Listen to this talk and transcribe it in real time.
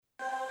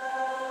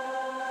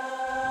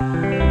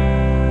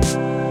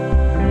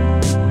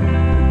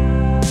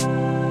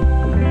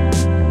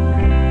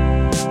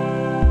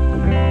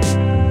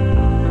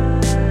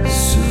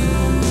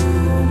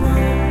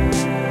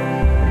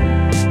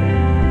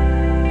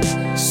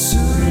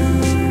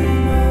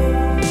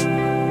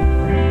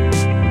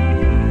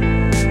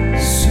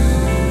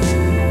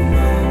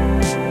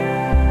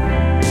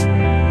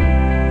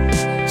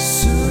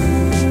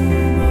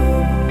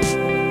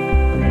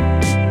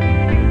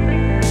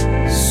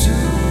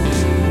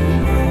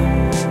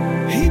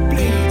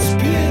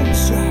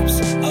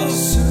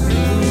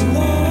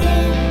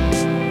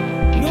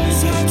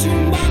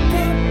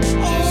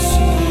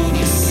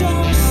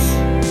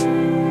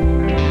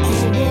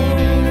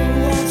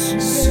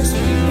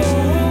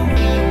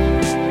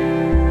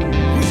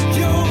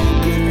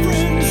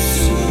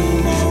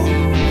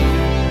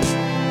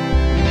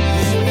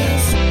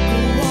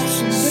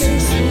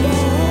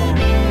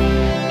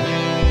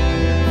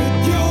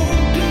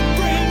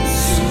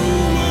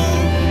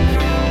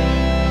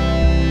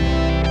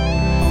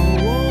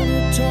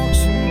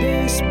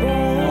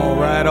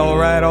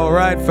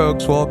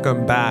Folks,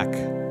 welcome back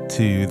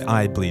to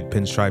I Bleed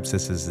Pinstripes.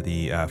 This is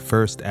the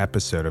first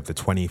episode of the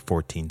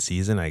 2014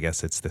 season. I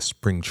guess it's the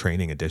spring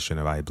training edition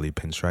of I Bleed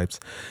Pinstripes.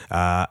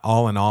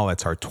 All in all,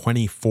 it's our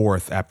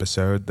 24th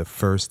episode, the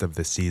first of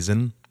the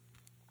season.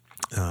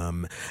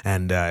 And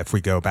if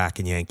we go back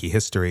in Yankee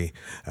history,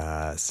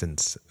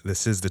 since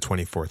this is the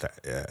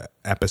 24th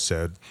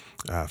episode,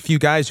 a few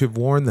guys who've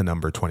worn the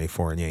number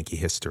 24 in Yankee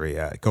history.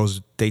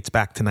 Dates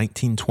back to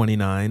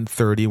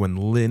 1929-30 when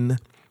Lynn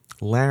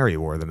Larry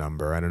wore the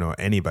number. I don't know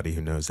anybody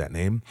who knows that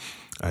name.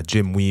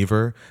 Jim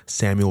Weaver,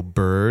 Samuel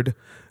Bird,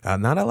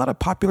 not a lot of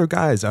popular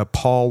guys.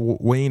 Paul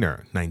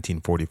Wainer,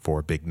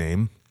 1944, big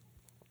name.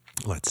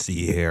 Let's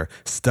see here.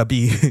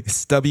 Stubby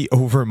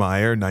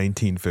Overmeyer,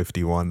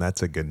 1951.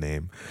 That's a good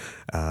name.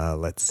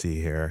 Let's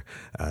see here.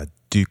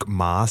 Duke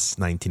Moss,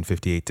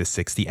 1958 to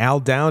 60. Al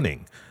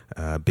Downing,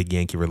 big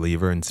Yankee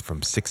reliever, and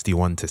from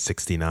 61 to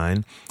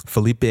 69.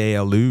 Felipe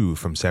Alou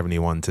from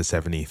 71 to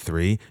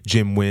 73.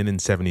 Jim Wynn in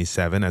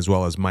 77, as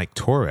well as Mike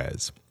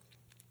Torres.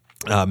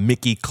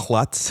 Mickey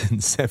Klutz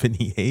in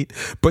 78,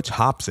 Butch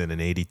Hobson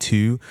in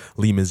 82,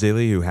 Lee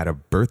Mazzilli, who had a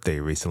birthday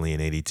recently in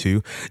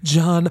 82,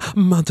 John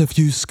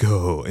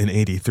Montefusco in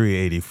 83,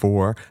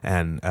 84,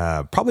 and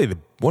probably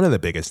one of the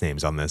biggest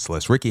names on this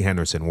list, Ricky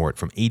Henderson wore it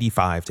from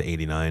 85 to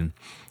 89,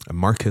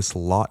 Marcus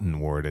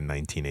Lawton wore it in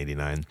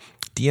 1989,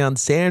 Deion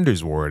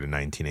Sanders wore it in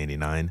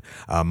 1989,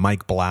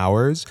 Mike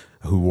Blowers,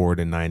 who wore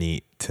it in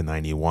 90 to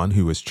 91,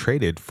 who was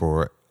traded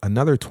for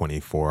another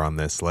 24 on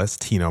this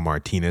list, Tino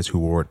Martinez, who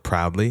wore it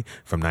proudly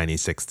from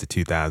 96 to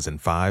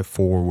 2005,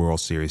 4 World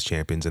Series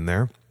champions in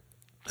there.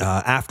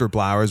 After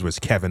Blowers was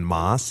Kevin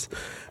Moss,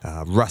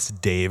 Russ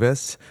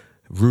Davis,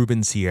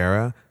 Ruben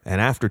Sierra, and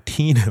after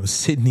Tino,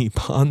 Sidney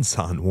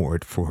Ponson wore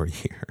it for a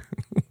year.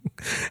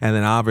 And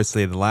then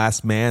obviously the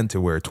last man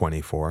to wear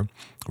 24,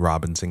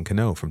 Robinson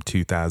Cano from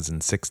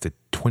 2006 to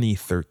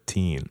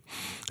 2013.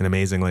 And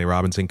amazingly,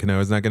 Robinson Cano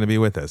is not going to be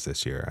with us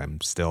this year.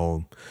 I'm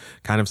still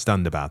kind of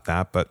stunned about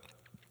that, but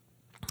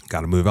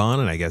got to move on.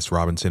 And I guess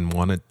Robinson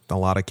wanted a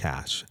lot of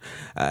cash.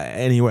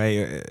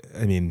 Anyway,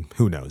 I mean,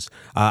 who knows?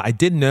 I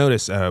did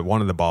notice one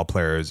of the ball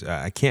players.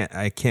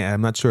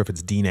 I'm not sure if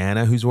it's Dean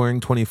Anna who's wearing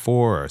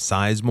 24 or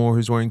Sizemore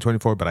who's wearing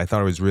 24, but I thought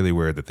it was really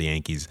weird that the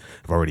Yankees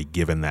have already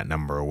given that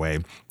number away.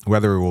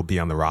 Whether it will be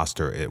on the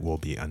roster, it will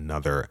be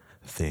another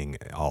thing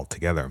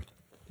altogether.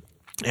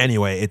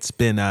 Anyway, it's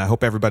been, I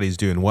hope everybody's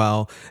doing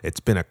well. It's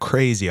been a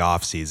crazy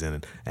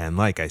offseason, and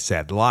like I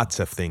said, lots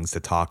of things to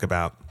talk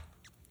about.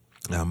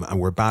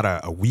 We're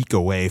about a week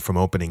away from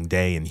opening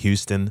day in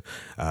Houston,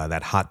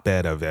 that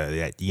hotbed of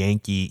that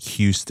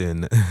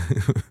Yankee-Houston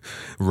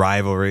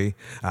rivalry.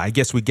 I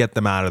guess we get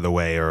them out of the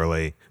way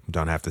early. We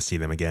don't have to see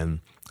them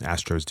again.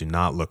 Astros do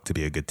not look to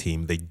be a good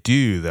team. They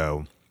do,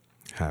 though,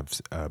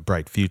 have a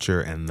bright future,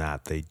 and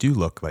that they do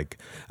look like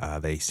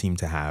they seem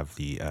to have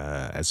the,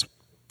 as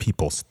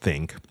people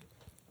think,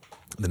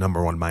 the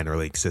number one minor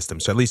league system.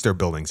 So at least they're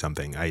building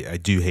something. I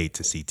do hate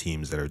to see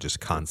teams that are just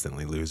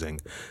constantly losing.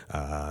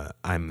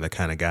 I'm the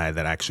kind of guy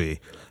that actually,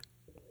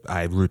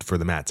 I root for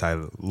the Mets.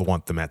 I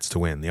want the Mets to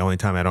win. The only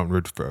time I don't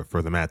root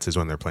for the Mets is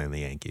when they're playing the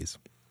Yankees.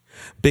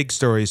 Big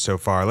stories so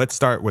far. Let's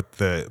start with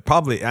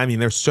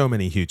there's so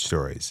many huge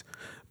stories.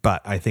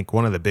 But I think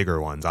one of the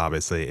bigger ones,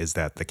 obviously, is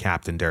that the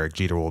captain, Derek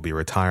Jeter, will be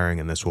retiring,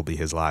 and this will be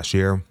his last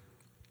year.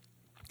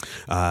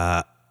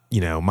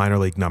 Minor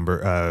league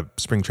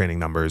spring training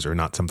numbers are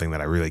not something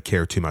that I really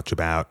care too much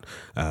about.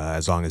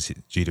 As long as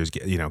Jeter's,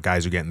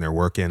 guys are getting their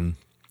work in,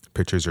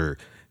 pitchers are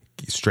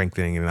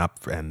strengthening it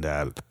up and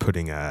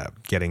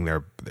getting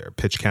their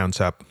pitch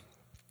counts up.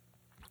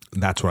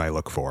 That's what I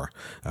look for.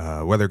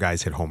 Whether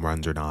guys hit home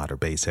runs or not, or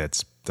base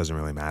hits, doesn't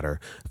really matter.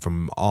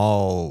 From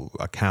all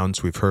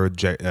accounts, we've heard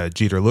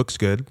Jeter looks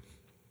good.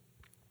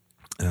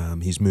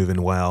 He's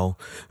moving well.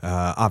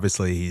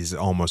 Obviously, he's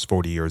almost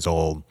 40 years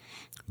old.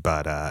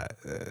 But,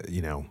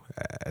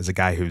 as a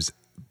guy who's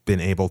been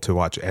able to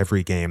watch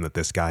every game that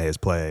this guy has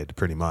played,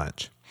 pretty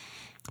much,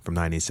 from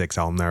 96.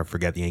 I'll never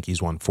forget the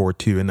Yankees won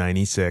 4-2 in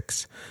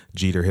 96.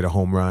 Jeter hit a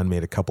home run,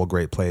 made a couple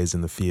great plays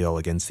in the field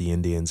against the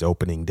Indians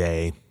opening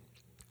day.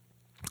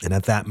 And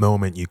at that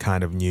moment, you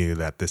kind of knew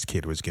that this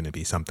kid was going to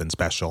be something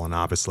special. And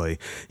obviously,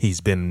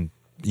 he's been,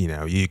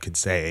 you could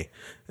say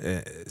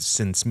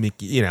since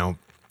Mickey,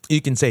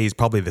 you can say he's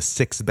probably the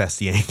sixth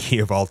best Yankee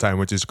of all time,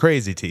 which is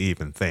crazy to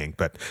even think.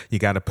 But you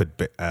got to put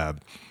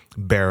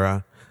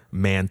Berra,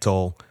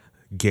 Mantle,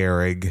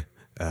 Gehrig,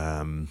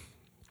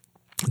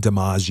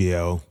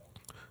 DiMaggio.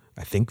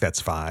 I think that's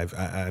 5.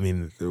 I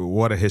mean,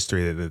 what a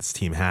history that this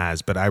team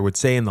has. But I would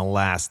say in the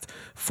last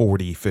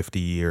 40, 50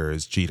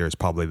 years, Jeter's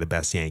probably the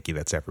best Yankee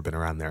that's ever been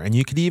around there. And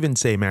you could even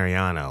say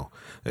Mariano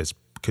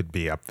could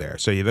be up there.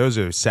 So those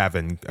are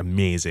 7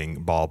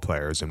 amazing ball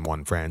players in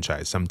one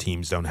franchise. Some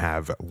teams don't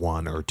have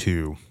 1 or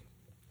 2.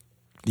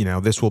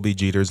 This will be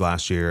Jeter's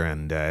last year,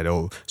 and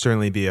it'll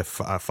certainly be a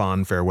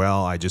fond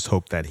farewell. I just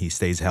hope that he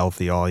stays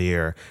healthy all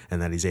year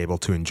and that he's able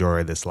to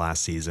enjoy this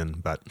last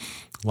season. But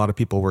a lot of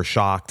people were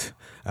shocked.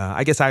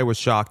 I guess I was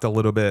shocked a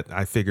little bit.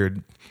 I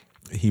figured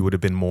he would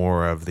have been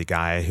more of the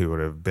guy who would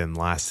have been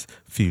last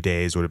few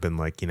days, would have been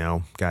like,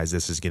 guys,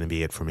 this is going to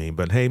be it for me.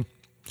 But hey,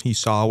 he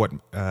saw what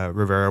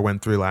Rivera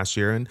went through last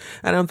year, and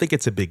I don't think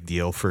it's a big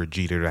deal for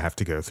Jeter to have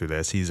to go through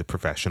this. He's a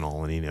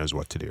professional, and he knows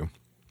what to do.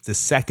 The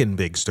second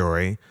big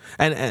story,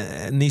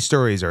 and these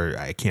stories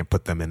I can't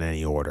put them in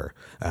any order.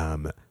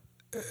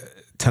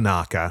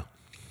 Tanaka,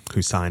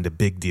 who signed a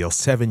big deal,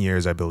 7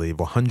 years, I believe,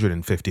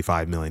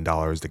 $155 million.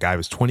 The guy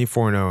was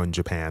 24-0 in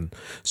Japan.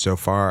 So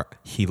far,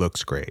 he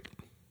looks great.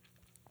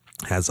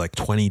 Has like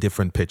 20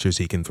 different pitchers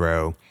he can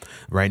throw.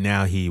 Right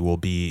now, he will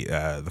be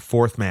the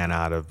 4th man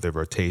out of the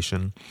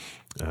rotation.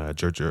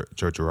 George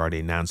Girardi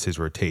announced his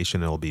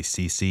rotation. It'll be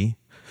CC.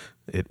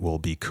 It will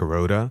be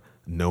Kuroda,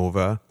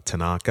 Nova,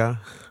 Tanaka.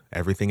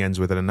 Everything ends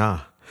with an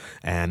na.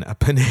 And a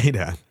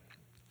Pineda.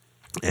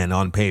 And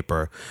on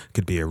paper,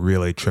 could be a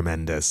really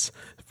tremendous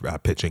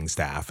pitching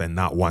staff. And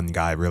not one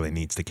guy really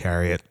needs to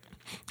carry it.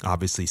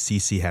 Obviously,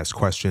 CC has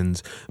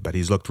questions, but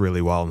he's looked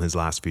really well in his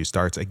last few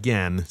starts.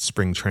 Again,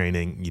 spring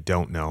training, you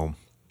don't know.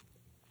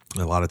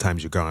 A lot of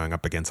times you're going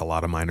up against a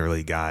lot of minor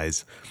league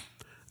guys.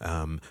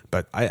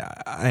 But I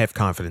have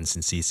confidence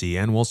in CC,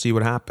 and we'll see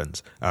what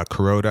happens.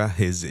 Kuroda,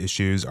 his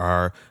issues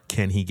are,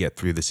 can he get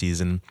through the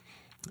season?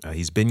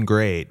 He's been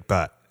great,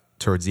 but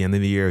towards the end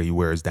of the year, he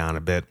wears down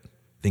a bit.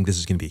 I think this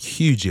is going to be a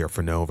huge year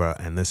for Nova,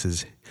 and this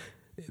is,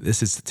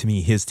 to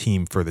me, his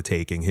team for the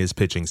taking, his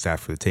pitching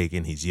staff for the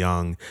taking. He's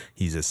young,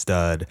 he's a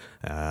stud,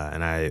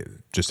 and I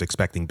just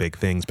expecting big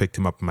things. Picked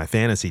him up in my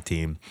fantasy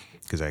team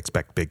because I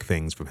expect big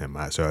things from him.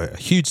 So a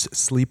huge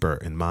sleeper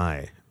in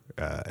my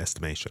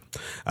estimation.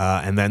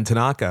 And then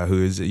Tanaka,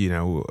 who is,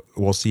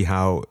 we'll see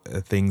how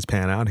things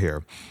pan out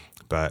here.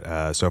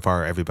 But so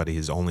far, everybody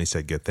has only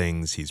said good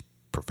things. He's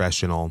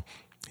professional.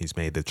 He's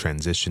made the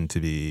transition to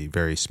be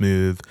very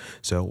smooth.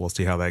 So we'll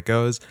see how that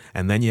goes.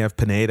 And then you have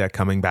Pineda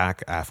coming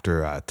back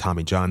after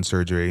Tommy John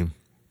surgery.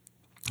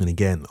 And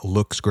again,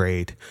 looks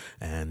great,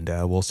 and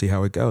we'll see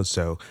how it goes.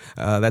 So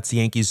that's the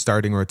Yankees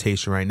starting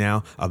rotation right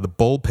now. The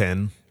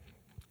bullpen,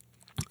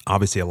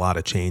 obviously a lot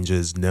of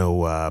changes.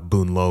 No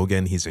Boone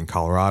Logan, he's in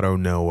Colorado.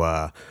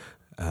 No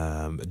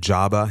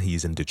Jabba,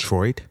 he's in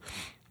Detroit.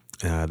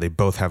 They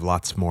both have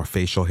lots more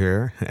facial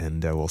hair,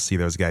 and we'll see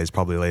those guys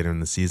probably later in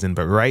the season.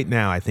 But right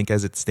now, I think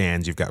as it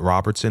stands, you've got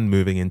Robertson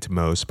moving into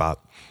Mo's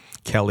spot,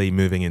 Kelly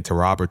moving into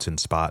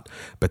Robertson's spot.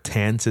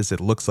 Betances,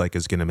 it looks like,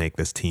 is going to make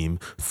this team.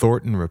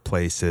 Thornton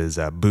replaces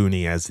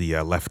Booney as the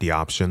lefty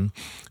option.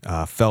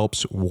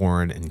 Phelps,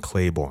 Warren, and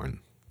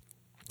Claiborne.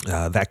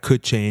 That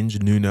could change.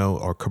 Nuno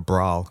or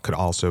Cabral could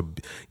also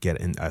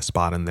get a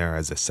spot in there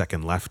as a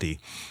second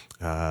lefty.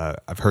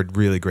 I've heard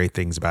really great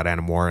things about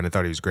Adam Warren. I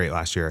thought he was great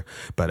last year,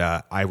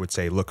 but I would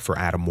say look for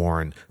Adam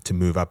Warren to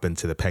move up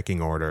into the pecking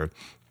order,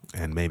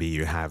 and maybe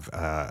you have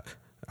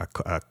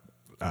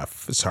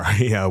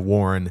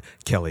Warren,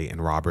 Kelly,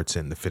 and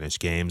Robertson to finish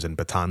games. And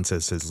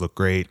Betances has looked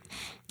great,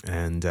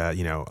 and I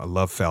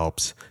love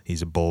Phelps.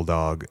 He's a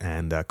bulldog,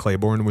 and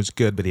Claiborne was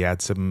good, but he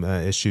had some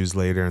issues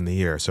later in the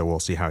year, so we'll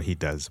see how he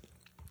does.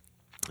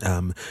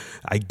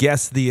 I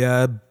guess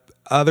the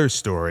other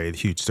story, the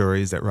huge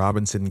story, is that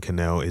Robinson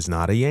Cano is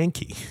not a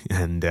Yankee.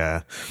 And,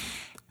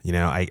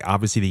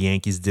 obviously the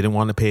Yankees didn't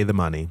want to pay the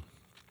money,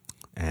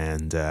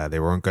 and they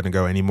weren't going to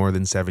go any more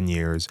than 7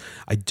 years.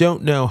 I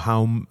don't know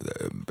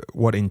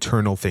what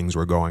internal things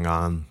were going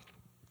on,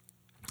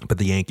 but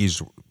the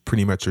Yankees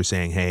pretty much are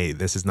saying, hey,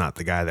 this is not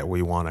the guy that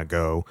we want to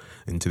go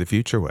into the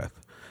future with.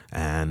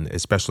 And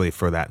especially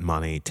for that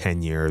money,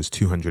 10 years,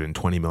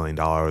 $220 million,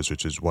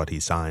 which is what he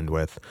signed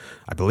with.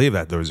 I believe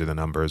that those are the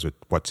numbers with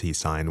what he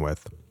signed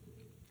with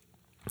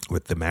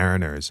the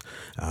Mariners.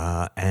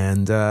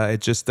 And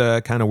it's just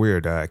kind of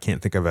weird. I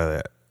can't think of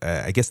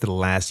I guess the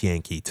last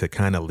Yankee to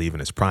kind of leave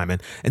in his prime.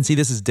 And see,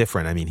 this is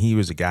different. I mean, he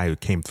was a guy who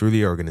came through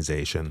the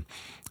organization,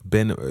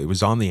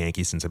 was on the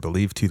Yankees since, I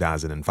believe,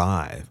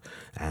 2005.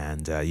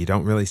 And you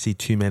don't really see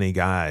too many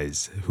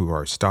guys who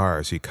are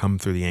stars who come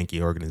through the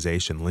Yankee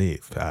organization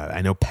leave.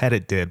 I know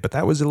Pettit did, but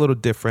that was a little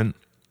different.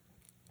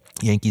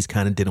 Yankees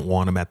kind of didn't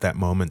want him at that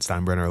moment.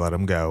 Steinbrenner let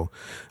him go.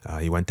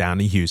 He went down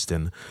to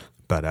Houston.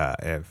 But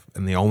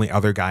and the only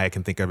other guy I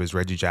can think of is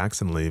Reggie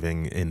Jackson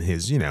leaving in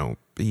his,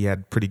 he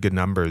had pretty good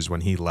numbers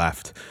when he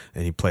left,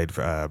 and he played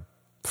for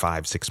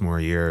 5-6 more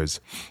years.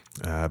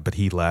 But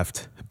he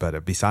left.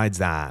 But besides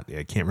that,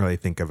 I can't really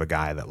think of a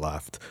guy that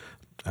left,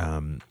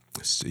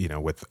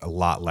 with a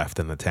lot left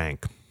in the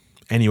tank.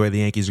 Anyway, the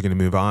Yankees are going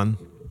to move on.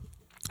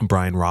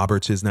 Brian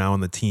Roberts is now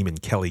on the team,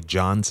 and Kelly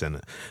Johnson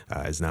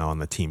is now on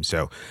the team.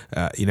 So,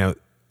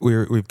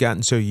 we've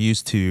gotten so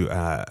used to,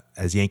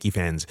 as Yankee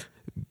fans,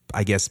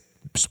 I guess,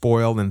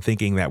 spoiled and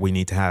thinking that we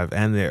need to have,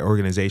 and the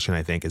organization,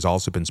 I think, has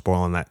also been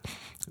spoiled in that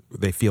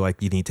they feel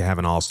like you need to have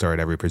an all-star at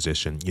every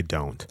position. You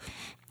don't.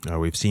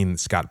 We've seen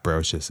Scott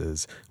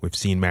Brosius's, we've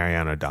seen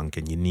Mariano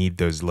Duncan. You need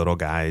those little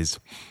guys,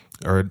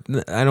 or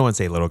I don't want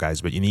to say little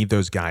guys, but you need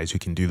those guys who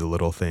can do the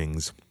little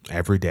things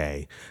every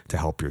day to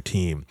help your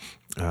team.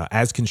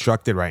 As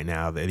constructed right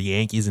now, the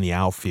Yankees in the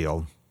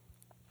outfield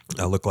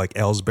look like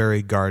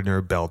Ellsbury,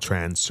 Gardner,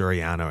 Beltran,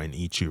 Soriano, and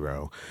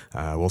Ichiro.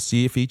 We'll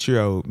see if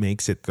Ichiro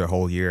makes it the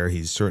whole year.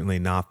 He's certainly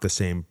not the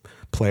same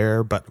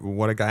player, but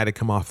what a guy to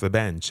come off the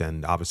bench.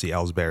 And obviously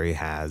Ellsbury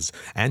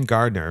and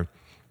Gardner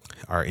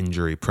are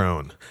injury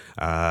prone.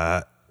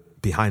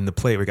 Behind the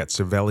plate, we got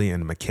Cervelli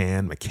and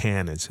McCann.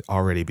 McCann is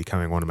already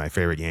becoming one of my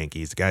favorite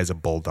Yankees. The guy's a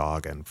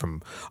bulldog, and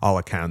from all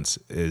accounts,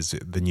 is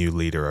going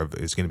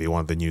to be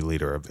one of the new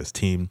leader of this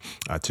team.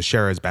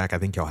 Teixeira is back. I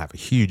think he'll have a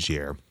huge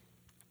year.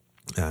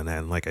 And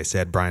then, like I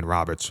said, Brian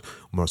Roberts,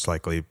 most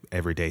likely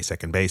everyday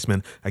second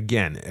baseman.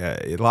 Again,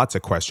 lots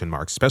of question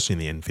marks, especially in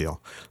the infield,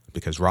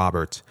 because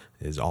Roberts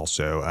is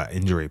also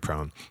injury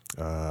prone.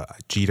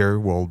 Jeter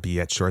will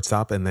be at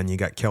shortstop, and then you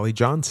got Kelly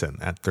Johnson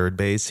at third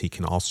base. He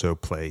can also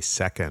play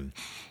second.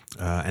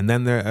 And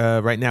then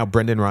right now,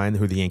 Brendan Ryan,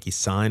 who the Yankees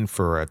signed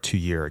for a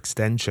 2-year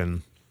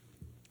extension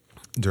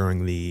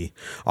during the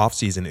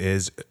offseason,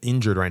 is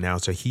injured right now,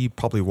 so he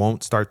probably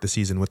won't start the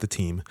season with the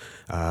team.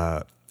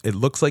 It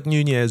looks like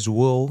Nunez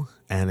will,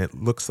 and it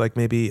looks like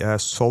maybe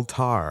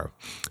Soltar.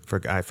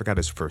 I forgot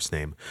his first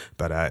name,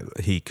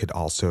 but he could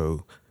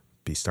also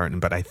be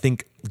starting. But I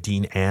think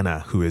Dean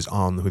Anna, who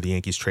the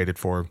Yankees traded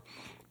for,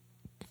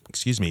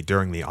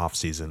 during the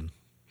offseason,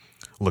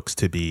 looks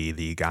to be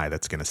the guy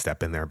that's going to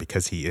step in there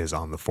because he is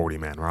on the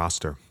 40-man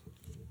roster.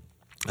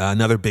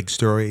 Another big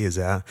story is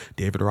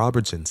David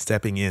Robertson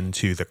stepping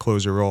into the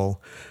closer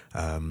role,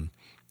 and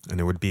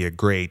it would be a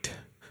great.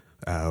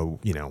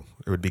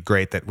 It would be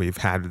great that we've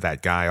had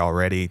that guy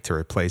already to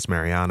replace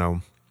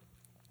Mariano.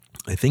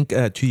 I think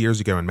 2 years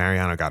ago when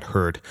Mariano got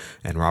hurt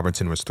and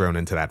Robertson was thrown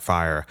into that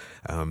fire,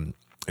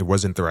 it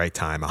wasn't the right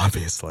time,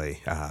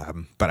 obviously.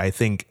 But I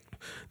think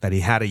that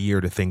he had a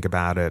year to think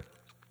about it.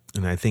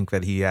 And I think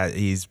that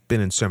he's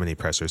been in so many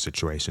pressure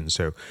situations,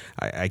 so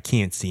I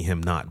can't see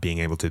him not being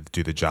able to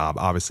do the job.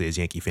 Obviously, as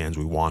Yankee fans,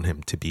 we want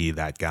him to be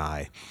that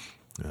guy.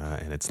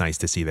 And it's nice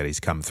to see that he's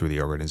come through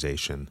the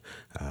organization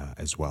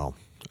as well.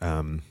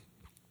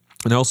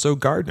 And also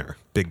Gardner,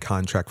 big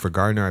contract for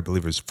Gardner. I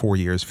believe it was 4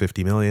 years,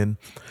 $50 million.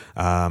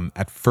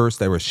 At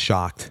first, I was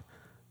shocked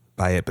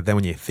by it, but then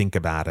when you think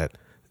about it,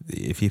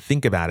 if you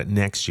think about it,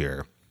 next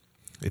year,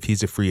 if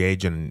he's a free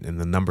agent and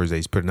the numbers that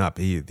he's putting up,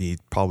 he'd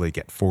probably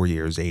get 4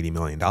 years, $80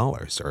 million,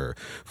 or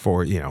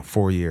 4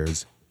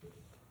 years,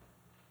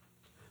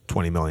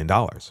 $20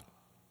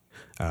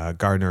 million.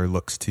 Gardner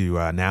looks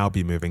to now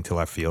be moving to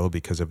left field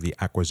because of the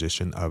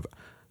acquisition of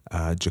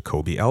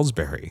Jacoby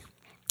Ellsbury,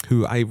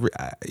 who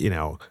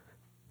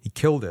he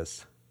killed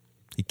us.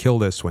 He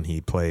killed us when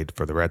he played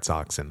for the Red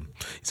Sox, and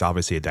he's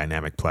obviously a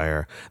dynamic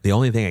player. The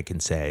only thing I can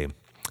say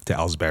to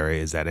Ellsbury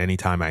is that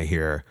anytime I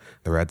hear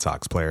the Red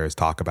Sox players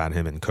talk about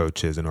him and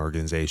coaches and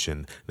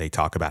organization, they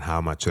talk about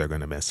how much they're going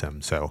to miss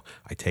him. So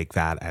I take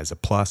that as a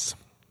plus.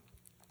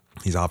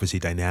 He's obviously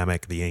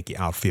dynamic. The Yankee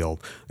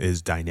outfield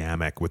is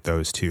dynamic with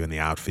those two in the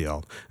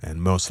outfield,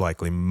 and most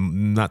likely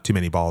not too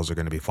many balls are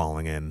going to be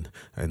falling in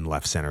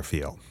left center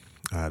field.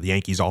 The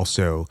Yankees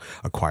also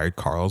acquired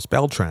Carlos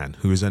Beltran,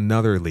 who is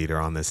another leader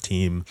on this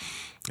team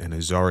and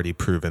has already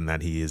proven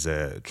that he is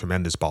a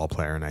tremendous ball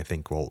player, and I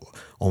think will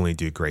only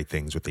do great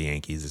things with the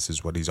Yankees. This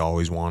is what he's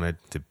always wanted,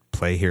 to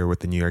play here with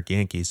the New York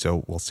Yankees,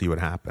 so we'll see what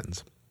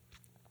happens.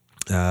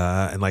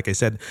 And like I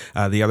said,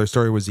 the other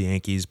story was the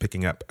Yankees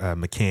picking up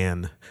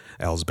McCann,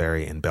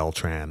 Ellsbury, and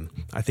Beltran.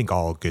 I think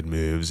all good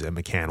moves.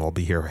 McCann will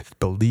be here, I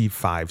believe,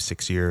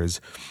 5-6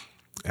 years.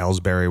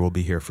 Ellsbury will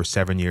be here for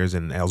 7 years,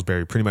 and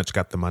Ellsbury pretty much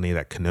got the money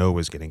that Cano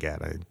was going to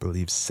get. I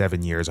believe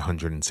 7 years,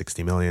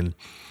 $160 million.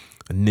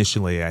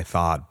 Initially, I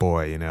thought,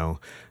 boy,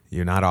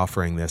 you're not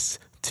offering this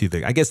to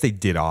I guess they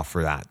did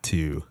offer that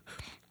to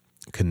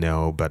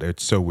Cano, but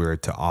it's so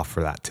weird to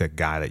offer that to a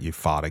guy that you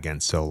fought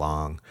against so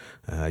long.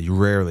 You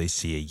rarely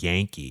see a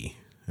Yankee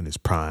in his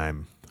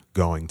prime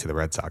going to the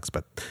Red Sox,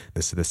 but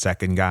this is the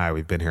second guy.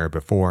 We've been here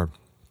before.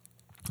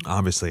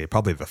 Obviously,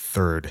 probably the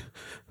third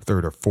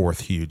or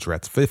fourth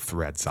fifth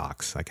Red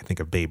Sox. I can think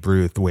of Babe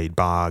Ruth, Wade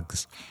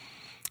Boggs,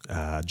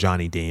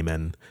 Johnny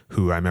Damon,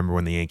 who I remember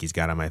when the Yankees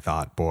got him, I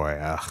thought,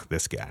 boy,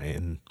 this guy.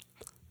 And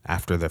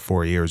after the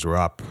 4 years were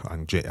up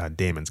on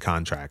Damon's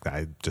contract.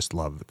 I just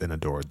loved and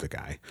adored the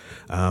guy.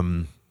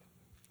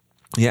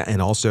 Yeah,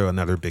 and also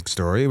another big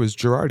story was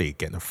Girardi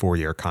getting a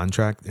 4-year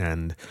contract,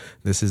 and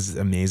this is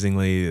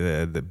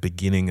amazingly the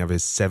beginning of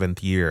his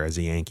 7th year as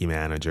a Yankee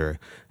manager.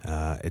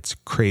 It's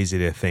crazy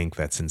to think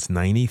that since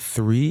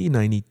 93,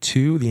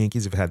 92, the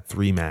Yankees have had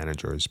 3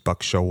 managers,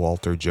 Buck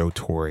Showalter, Joe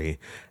Torre,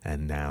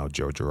 and now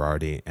Joe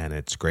Girardi, and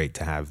it's great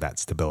to have that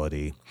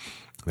stability.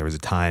 There was a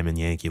time in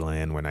Yankee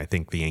land when I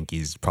think the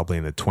Yankees probably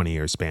in the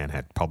 20-year span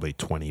had probably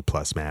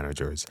 20-plus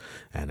managers,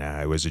 and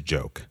it was a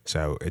joke.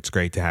 So it's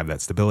great to have that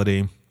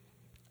stability.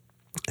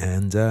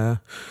 And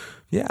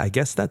yeah, I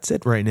guess that's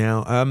it right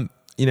now.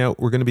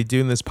 We're going to be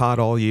doing this pod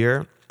all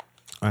year.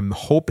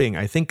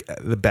 I think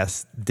the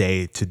best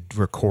day to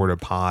record a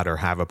pod or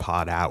have a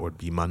pod out would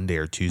be Monday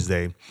or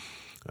Tuesday.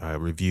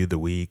 Review the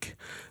week.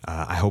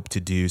 I hope to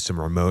do some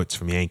remotes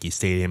from Yankee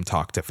Stadium,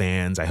 talk to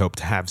fans. I hope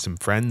to have some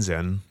friends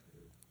in.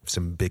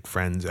 Some big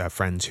friends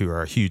who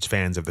are huge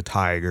fans of the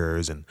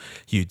Tigers and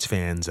huge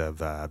fans of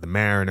the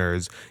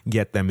Mariners.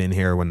 Get them in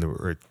here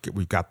when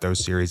we've got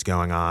those series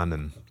going on,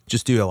 and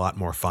just do a lot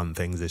more fun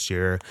things this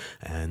year.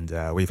 And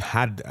we've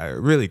had a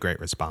really great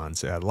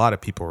response. A lot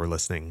of people were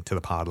listening to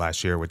the pod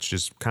last year, which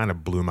just kind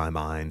of blew my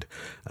mind.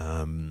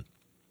 And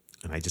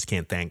I just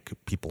can't thank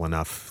people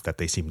enough that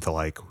they seem to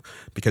like,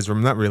 because we're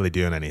not really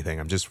doing anything.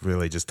 I'm just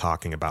really just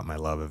talking about my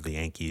love of the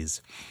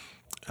Yankees.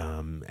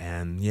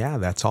 And yeah,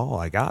 that's all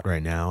I got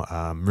right now.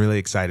 I'm really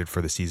excited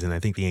for the season. I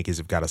think the Yankees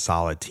have got a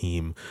solid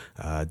team.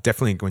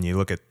 Definitely when you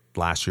look at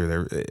last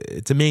year,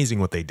 it's amazing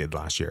what they did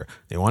last year.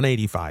 They won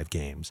 85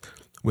 games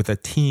with a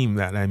team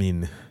that,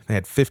 they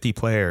had 50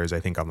 players, I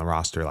think, on the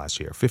roster last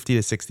year, 50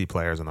 to 60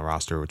 players on the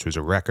roster, which was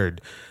a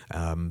record.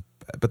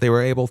 But they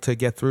were able to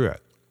get through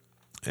it.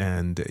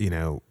 And,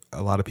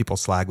 a lot of people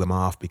slag them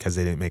off because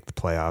they didn't make the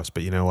playoffs.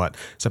 But you know what?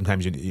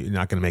 Sometimes you're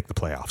not going to make the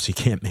playoffs. You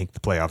can't make the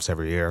playoffs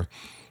every year.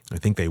 I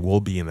think they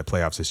will be in the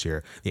playoffs this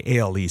year. The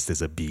AL East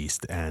is a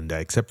beast. And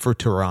except for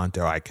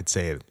Toronto, I could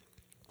say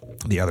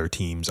the other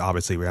teams,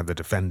 obviously we have the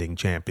defending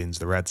champions,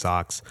 the Red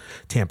Sox.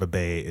 Tampa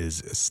Bay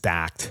is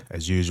stacked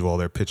as usual.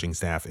 Their pitching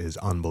staff is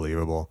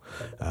unbelievable.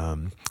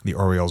 The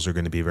Orioles are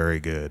going to be very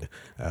good.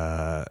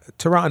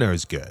 Toronto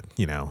is good.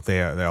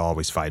 They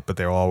always fight, but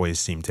they always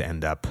seem to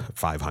end up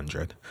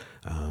 500.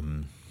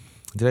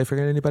 Did I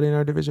forget anybody in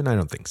our division? I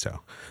don't think so.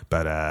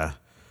 But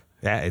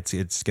yeah,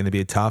 it's going to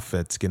be tough.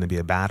 It's going to be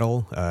a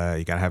battle.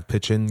 You got to have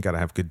pitching, got to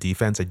have good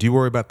defense. I do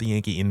worry about the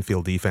Yankee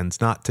infield defense,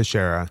 not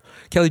Teixeira.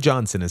 Kelly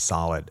Johnson is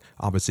solid.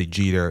 Obviously,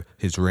 Jeter,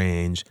 his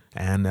range,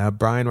 and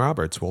Brian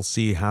Roberts. We'll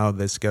see how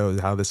this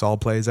goes, how this all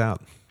plays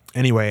out.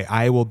 Anyway,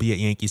 I will be at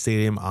Yankee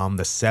Stadium on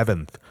the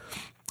 7th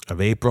of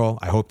April.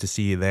 I hope to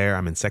see you there.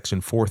 I'm in section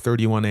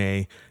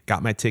 431A.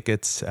 Got my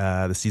tickets,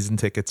 the season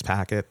tickets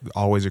packet.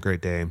 Always a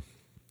great day.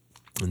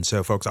 And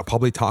so, folks, I'll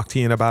probably talk to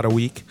you in about a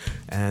week.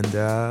 And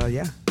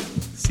yeah.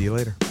 See you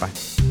later. Bye.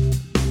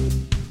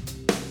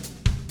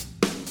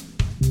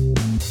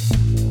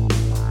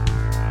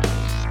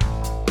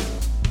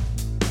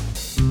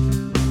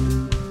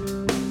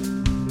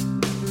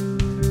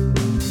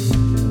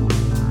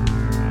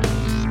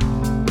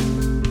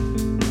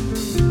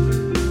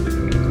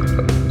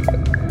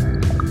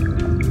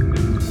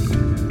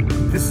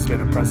 This has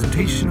been a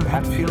presentation of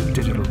Hatfield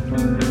Digital.